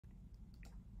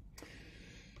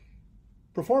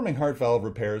Performing heart valve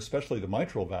repairs, especially the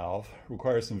mitral valve,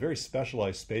 requires some very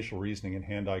specialized spatial reasoning and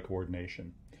hand-eye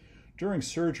coordination. During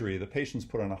surgery, the patient's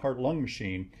put on a heart-lung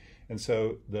machine, and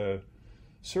so the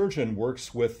surgeon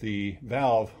works with the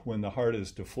valve when the heart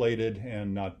is deflated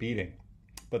and not beating.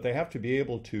 But they have to be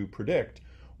able to predict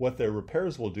what their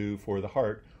repairs will do for the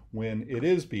heart when it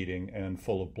is beating and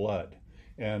full of blood.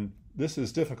 And this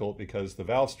is difficult because the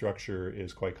valve structure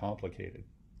is quite complicated.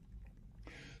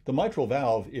 The mitral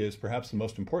valve is perhaps the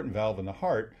most important valve in the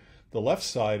heart. The left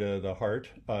side of the heart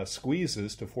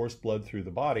squeezes to force blood through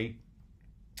the body,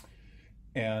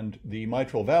 and the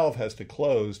mitral valve has to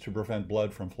close to prevent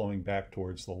blood from flowing back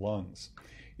towards the lungs.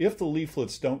 If the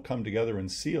leaflets don't come together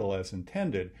and seal as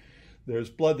intended, there's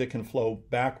blood that can flow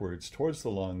backwards towards the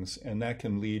lungs, and that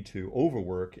can lead to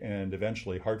overwork and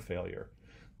eventually heart failure.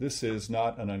 This is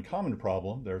not an uncommon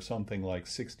problem. There are something like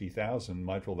 60,000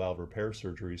 mitral valve repair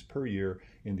surgeries per year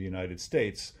in the United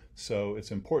States, so it's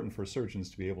important for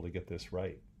surgeons to be able to get this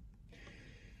right.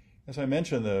 As I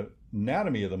mentioned, the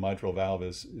anatomy of the mitral valve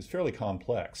is fairly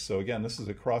complex. So again, this is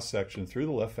a cross-section through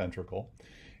the left ventricle,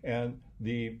 and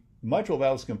the mitral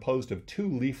valve is composed of two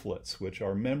leaflets, which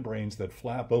are membranes that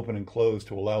flap open and close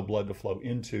to allow blood to flow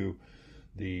into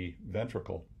the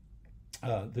ventricle.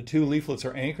 The two leaflets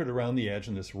are anchored around the edge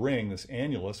in this ring, this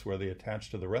annulus, where they attach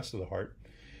to the rest of the heart.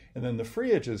 And then the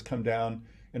free edges come down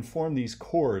and form these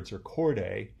cords, or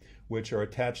chordae, which are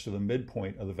attached to the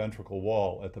midpoint of the ventricle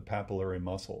wall at the papillary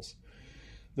muscles.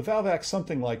 The valve acts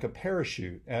something like a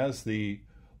parachute. As the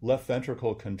left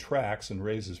ventricle contracts and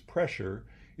raises pressure,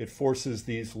 it forces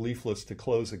these leaflets to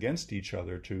close against each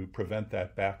other to prevent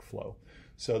that backflow.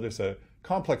 So there's a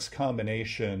complex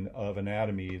combination of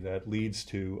anatomy that leads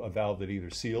to a valve that either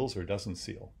seals or doesn't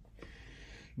seal.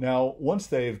 Now, once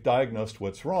they've diagnosed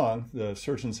what's wrong, the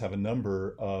surgeons have a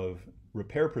number of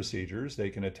repair procedures. They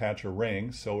can attach a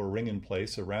ring, sew a ring in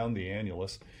place around the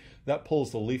annulus. That pulls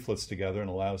the leaflets together and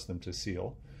allows them to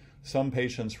seal. Some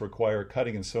patients require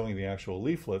cutting and sewing the actual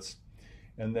leaflets,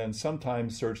 and then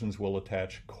sometimes surgeons will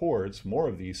attach cords, more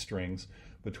of these strings,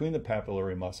 between the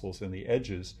papillary muscles and the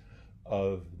edges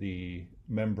of the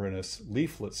membranous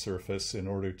leaflet surface in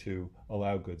order to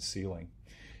allow good sealing.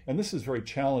 And this is very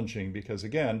challenging because,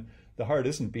 again, the heart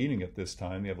isn't beating at this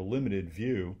time. They have a limited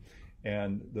view,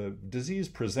 and the disease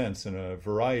presents in a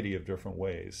variety of different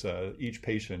ways. Each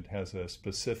patient has a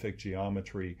specific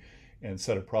geometry and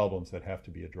set of problems that have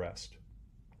to be addressed.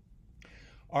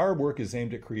 Our work is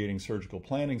aimed at creating surgical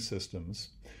planning systems.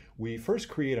 We first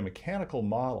create a mechanical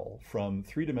model from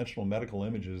three-dimensional medical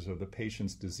images of the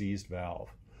patient's diseased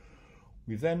valve.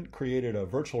 We've then created a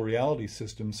virtual reality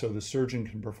system so the surgeon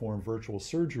can perform virtual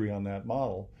surgery on that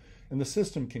model, and the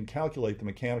system can calculate the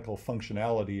mechanical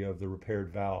functionality of the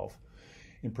repaired valve.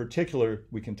 In particular,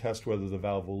 we can test whether the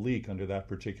valve will leak under that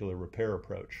particular repair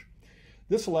approach.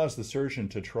 This allows the surgeon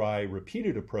to try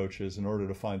repeated approaches in order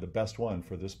to find the best one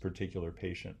for this particular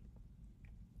patient.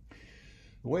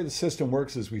 The way the system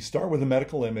works is we start with a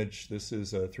medical image. This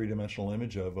is a three-dimensional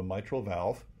image of a mitral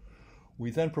valve.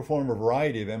 We then perform a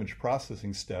variety of image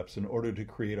processing steps in order to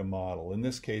create a model. In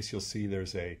this case, you'll see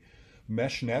there's a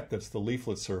mesh net that's the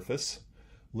leaflet surface,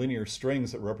 linear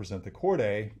strings that represent the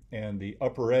chordae, and the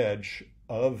upper edge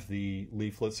of the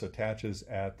leaflets attaches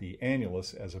at the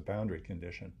annulus as a boundary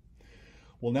condition.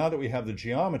 Well, now that we have the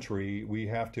geometry, we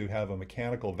have to have a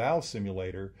mechanical valve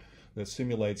simulator that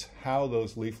simulates how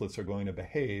those leaflets are going to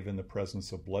behave in the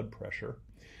presence of blood pressure.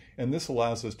 And this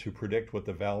allows us to predict what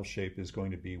the valve shape is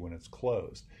going to be when it's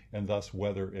closed, and thus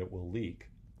whether it will leak.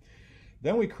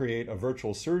 Then we create a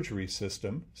virtual surgery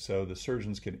system so the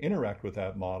surgeons can interact with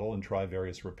that model and try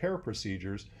various repair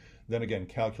procedures, then again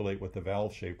calculate what the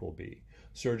valve shape will be.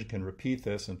 Surgeon can repeat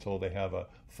this until they have a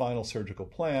final surgical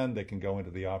plan. They can go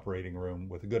into the operating room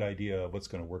with a good idea of what's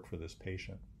going to work for this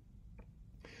patient.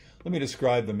 Let me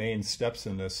describe the main steps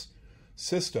in this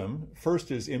system.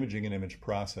 First is imaging and image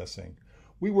processing.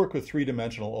 We work with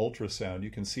three-dimensional ultrasound.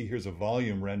 You can see here's a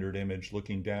volume rendered image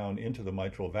looking down into the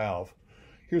mitral valve.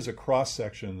 Here's a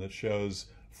cross-section that shows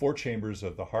 4 chambers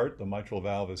of the heart. The mitral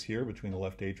valve is here between the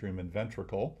left atrium and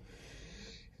ventricle.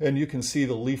 And you can see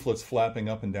the leaflets flapping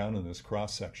up and down in this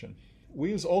cross-section. We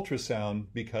use ultrasound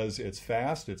because it's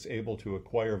fast. It's able to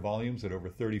acquire volumes at over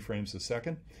 30 frames a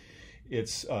second.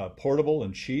 It's portable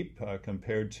and cheap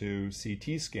compared to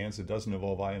CT scans. It doesn't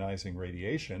involve ionizing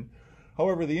radiation.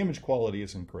 However, the image quality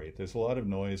isn't great. There's a lot of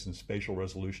noise and spatial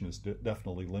resolution is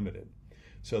definitely limited.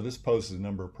 So this poses a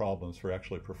number of problems for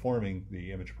actually performing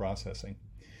the image processing.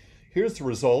 Here's the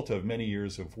result of many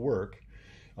years of work.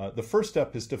 The first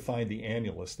step is to find the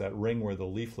annulus, that ring where the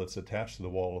leaflet's attached to the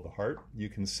wall of the heart. You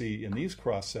can see in these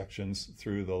cross sections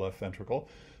through the left ventricle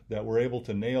that we're able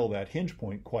to nail that hinge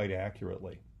point quite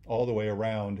accurately, all the way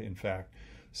around, in fact,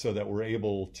 so that we're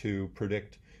able to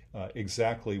predict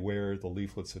exactly where the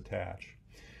leaflets attach.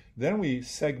 Then we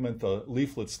segment the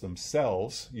leaflets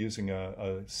themselves using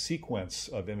a sequence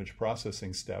of image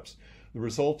processing steps. The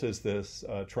result is this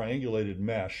triangulated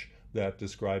mesh that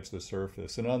describes the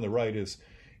surface. And on the right is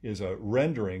a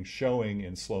rendering showing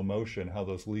in slow motion how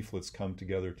those leaflets come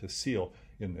together to seal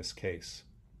in this case.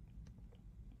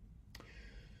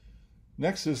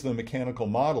 Next is the mechanical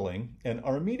modeling, and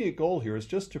our immediate goal here is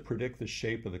just to predict the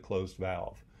shape of the closed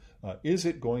valve. Is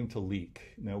it going to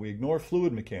leak? Now, we ignore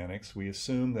fluid mechanics. We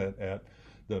assume that at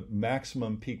the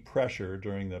maximum peak pressure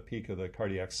during the peak of the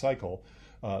cardiac cycle,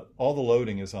 all the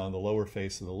loading is on the lower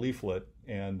face of the leaflet,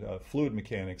 and fluid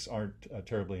mechanics aren't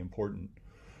terribly important.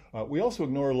 We also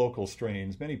ignore local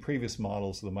strains. Many previous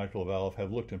models of the mitral valve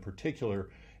have looked in particular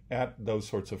at those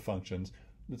sorts of functions.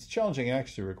 It's challenging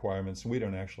accuracy requirements, and we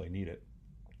don't actually need it.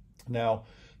 Now,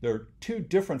 there are two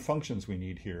different functions we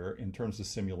need here in terms of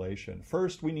simulation.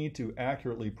 First, we need to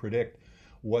accurately predict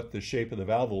what the shape of the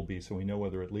valve will be so we know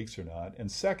whether it leaks or not.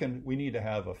 And second, we need to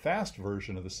have a fast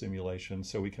version of the simulation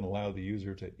so we can allow the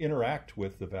user to interact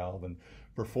with the valve and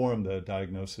perform the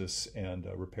diagnosis and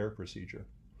repair procedure.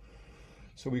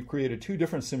 So we've created two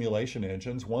different simulation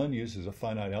engines. One uses a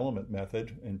finite element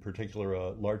method, in particular a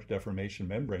large deformation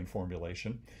membrane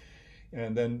formulation.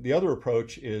 And then the other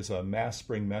approach is a mass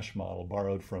spring mesh model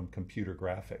borrowed from computer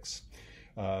graphics.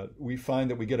 We find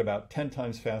that we get about 10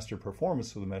 times faster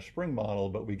performance with the mesh spring model,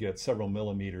 but we get several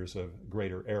millimeters of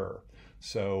greater error.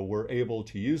 So we're able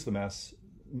to use the mass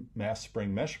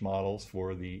spring mesh models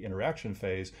for the interaction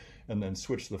phase and then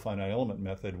switch to the finite element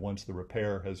method once the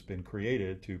repair has been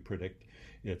created to predict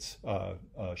its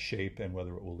shape and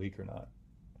whether it will leak or not.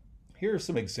 Here are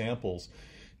some examples.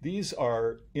 These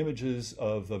are images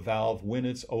of the valve when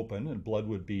it's open and blood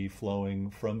would be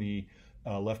flowing from the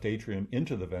left atrium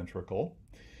into the ventricle.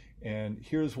 And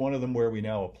here's one of them where we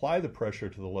now apply the pressure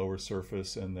to the lower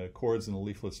surface and the cords and the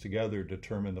leaflets together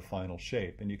determine the final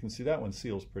shape. And you can see that one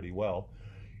seals pretty well.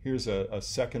 Here's a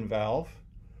second valve,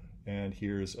 and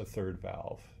here's a third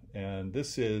valve. And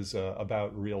this is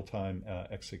about real-time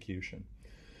execution.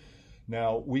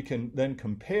 Now, we can then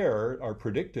compare our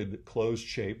predicted closed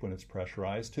shape when it's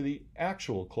pressurized to the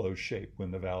actual closed shape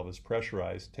when the valve is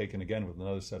pressurized, taken again with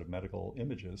another set of medical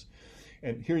images.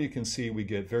 And here you can see we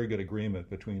get very good agreement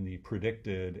between the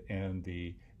predicted and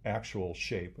the actual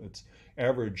shape. Its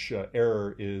average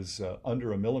error is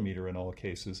under a millimeter in all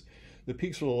cases. The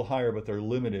peaks are a little higher, but they're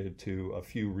limited to a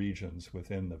few regions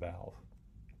within the valve.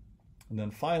 And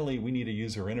then finally, we need a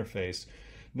user interface.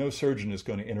 No surgeon is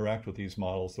going to interact with these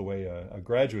models the way a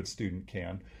graduate student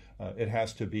can. It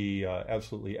has to be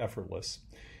absolutely effortless.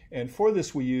 And for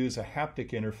this, we use a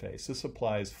haptic interface. This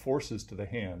applies forces to the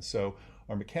hand. So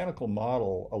our mechanical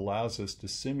model allows us to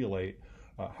simulate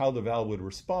how the valve would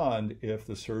respond if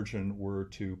the surgeon were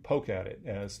to poke at it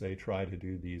as they try to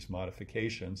do these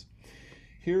modifications.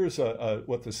 Here's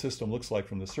what the system looks like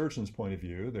from the surgeon's point of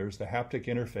view. There's the haptic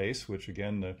interface, which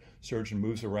again, the surgeon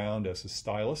moves around as a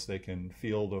stylus. They can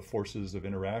feel the forces of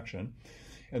interaction.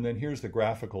 And then here's the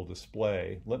graphical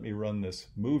display. Let me run this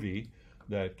movie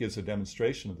that gives a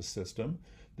demonstration of the system.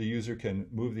 The user can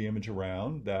move the image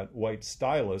around. That white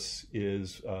stylus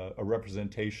is a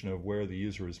representation of where the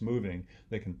user is moving.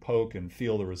 They can poke and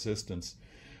feel the resistance.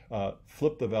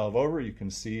 Flip the valve over, you can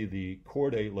see the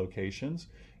chordate locations.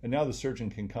 And now the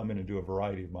surgeon can come in and do a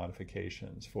variety of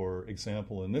modifications. For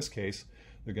example, in this case,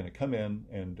 they're going to come in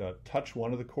and touch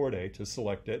one of the chordae to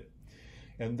select it.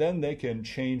 And then they can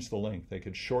change the length. They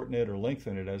could shorten it or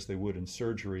lengthen it as they would in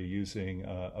surgery using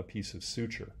a piece of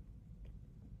suture.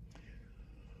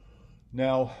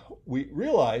 Now, we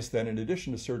realize that in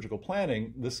addition to surgical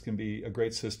planning, this can be a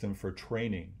great system for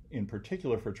training, in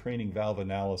particular for training valve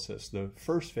analysis, the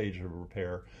first phase of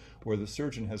repair, where the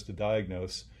surgeon has to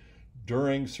diagnose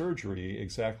during surgery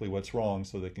exactly what's wrong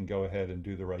so they can go ahead and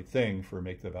do the right thing for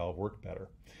make the valve work better.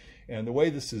 And the way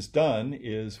this is done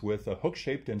is with a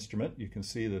hook-shaped instrument. You can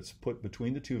see that's put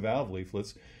between the two valve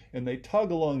leaflets, and they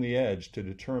tug along the edge to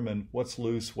determine what's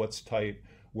loose, what's tight,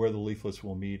 where the leaflets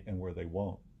will meet and where they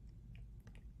won't.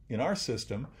 In our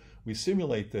system, we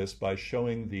simulate this by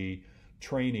showing the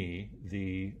trainee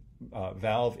the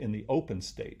valve in the open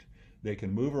state. They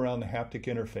can move around the haptic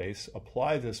interface,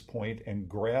 apply this point, and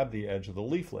grab the edge of the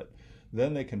leaflet.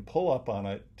 Then they can pull up on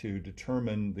it to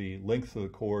determine the length of the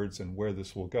cords and where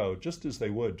this will go, just as they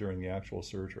would during the actual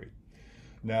surgery.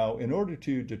 Now, in order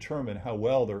to determine how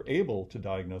well they're able to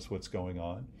diagnose what's going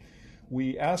on,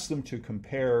 we asked them to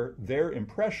compare their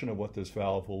impression of what this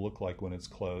valve will look like when it's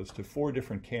closed to 4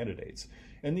 different candidates.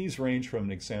 And these range from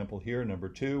an example here, number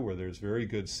 2, where there's very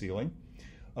good sealing,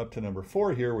 up to number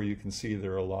 4 here, where you can see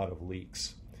there are a lot of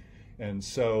leaks. And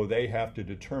so they have to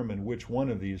determine which one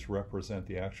of these represent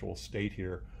the actual state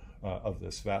here of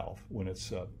this valve when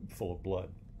it's full of blood.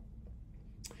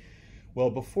 Well,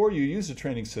 before you use a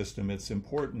training system, it's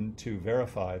important to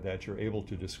verify that you're able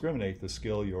to discriminate the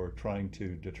skill you're trying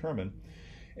to determine.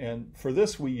 And for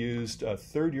this, we used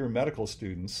third-year medical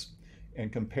students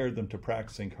and compared them to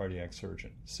practicing cardiac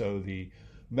surgeons. So the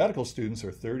medical students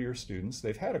are third-year students.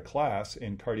 They've had a class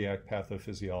in cardiac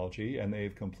pathophysiology, and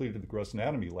they've completed the gross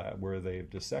anatomy lab where they've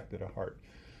dissected a heart.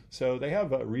 So they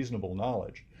have a reasonable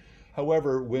knowledge.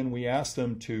 However, when we asked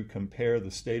them to compare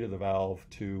the state of the valve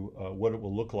to what it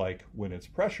will look like when it's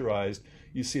pressurized,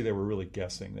 you see they were really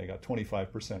guessing. They got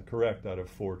 25% correct out of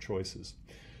 4 choices.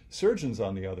 Surgeons,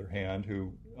 on the other hand,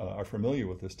 who are familiar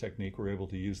with this technique, were able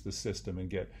to use the system and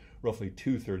get roughly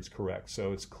 2/3 correct.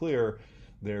 So it's clear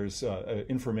there's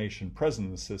information present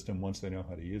in the system once they know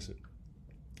how to use it.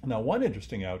 Now, one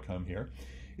interesting outcome here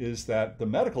is that the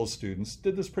medical students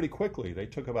did this pretty quickly. They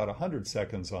took about 100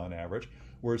 seconds on average,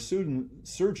 whereas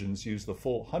surgeons used the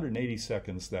full 180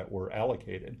 seconds that were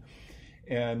allocated.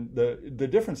 And the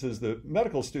difference is the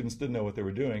medical students didn't know what they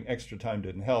were doing. Extra time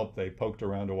didn't help. They poked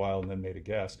around a while and then made a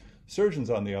guess. Surgeons,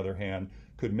 on the other hand,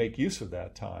 could make use of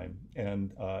that time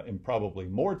and probably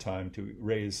more time to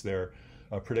raise their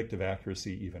predictive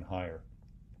accuracy even higher.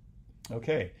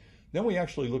 Okay, then we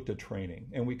actually looked at training,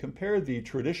 and we compared the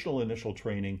traditional initial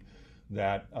training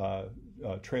that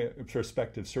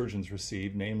prospective surgeons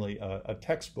received, namely a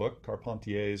textbook,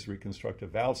 Carpentier's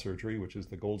Reconstructive Valve Surgery, which is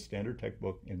the gold standard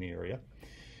textbook in the area.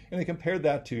 And they compared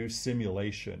that to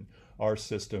simulation, our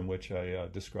system, which I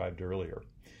described earlier.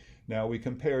 Now, we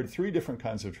compared 3 different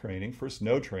kinds of training. First,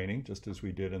 no training, just as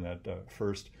we did in that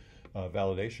first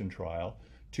validation trial,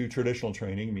 to traditional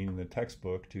training, meaning the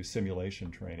textbook, to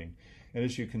simulation training. And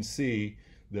as you can see,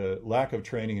 the lack of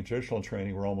training and traditional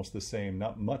training were almost the same,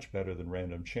 not much better than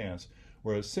random chance,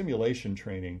 whereas simulation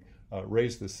training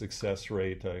raised the success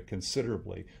rate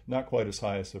considerably, not quite as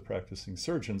high as the practicing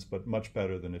surgeons, but much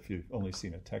better than if you've only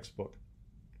seen a textbook.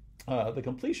 The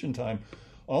completion time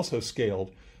also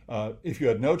scaled. If you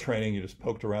had no training, you just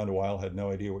poked around a while, had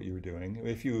no idea what you were doing.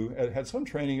 If you had some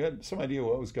training, you had some idea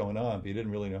what was going on, but you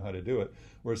didn't really know how to do it.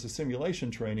 Whereas the simulation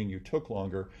training, you took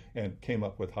longer and came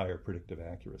up with higher predictive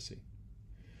accuracy.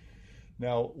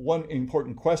 Now, one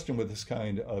important question with this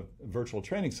kind of virtual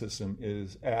training system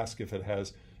is ask if it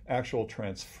has actual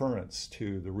transference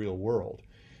to the real world.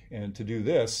 And to do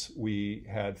this, we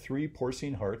had 3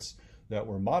 porcine hearts that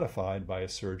were modified by a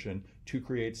surgeon to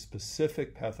create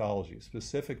specific pathologies,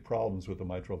 specific problems with the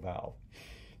mitral valve.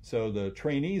 So the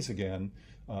trainees, again,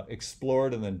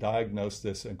 explored and then diagnosed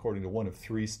this according to one of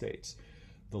 3 states.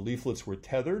 The leaflets were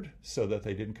tethered so that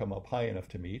they didn't come up high enough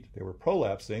to meet. They were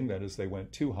prolapsing, that is, they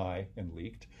went too high and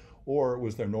leaked, or it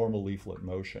was their normal leaflet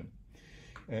motion.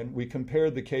 And we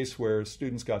compared the case where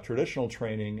students got traditional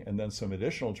training and then some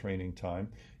additional training time.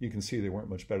 You can see they weren't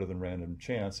much better than random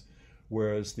chance,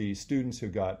 whereas the students who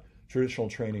got traditional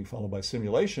training followed by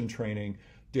simulation training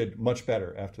did much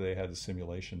better after they had the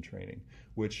simulation training,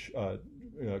 which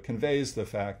conveys the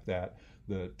fact that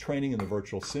the training in the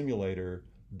virtual simulator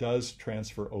does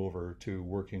transfer over to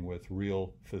working with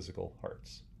real physical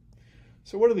hearts.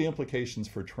 So what are the implications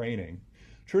for training?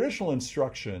 Traditional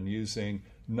instruction using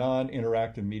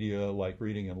non-interactive media like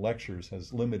reading and lectures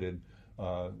has limited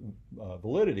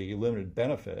validity, limited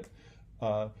benefit.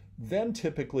 Then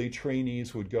typically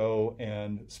trainees would go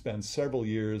and spend several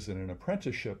years in an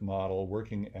apprenticeship model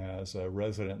working as a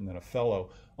resident and then a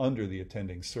fellow under the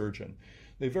attending surgeon.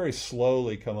 They very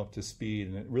slowly come up to speed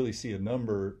and really see a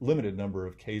limited number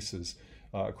of cases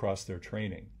across their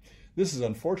training. This is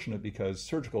unfortunate because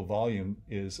surgical volume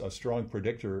is a strong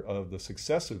predictor of the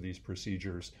success of these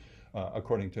procedures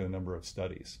according to a number of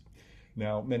studies.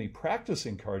 Now, many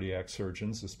practicing cardiac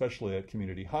surgeons, especially at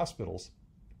community hospitals,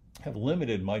 have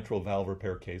limited mitral valve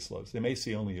repair caseloads. They may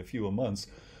see only a few a month.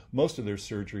 Most of their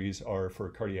surgeries are for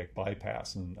cardiac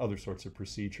bypass and other sorts of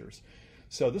procedures.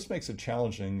 So this makes it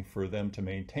challenging for them to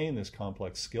maintain this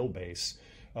complex skill base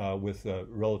with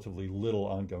relatively little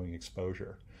ongoing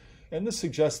exposure. And this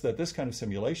suggests that this kind of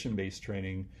simulation-based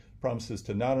training promises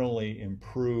to not only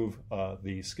improve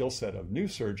the skill set of new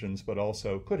surgeons, but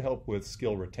also could help with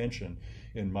skill retention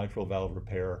in mitral valve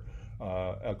repair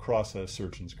across a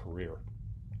surgeon's career.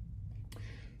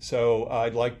 So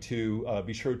I'd like to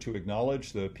be sure to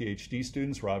acknowledge the PhD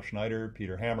students, Rob Schneider,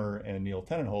 Peter Hammer, and Neil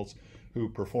Tenenholz, who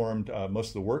performed most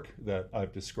of the work that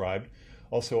I've described.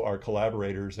 Also our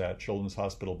collaborators at Children's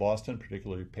Hospital Boston,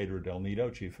 particularly Pedro Del Nido,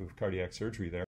 Chief of Cardiac Surgery there.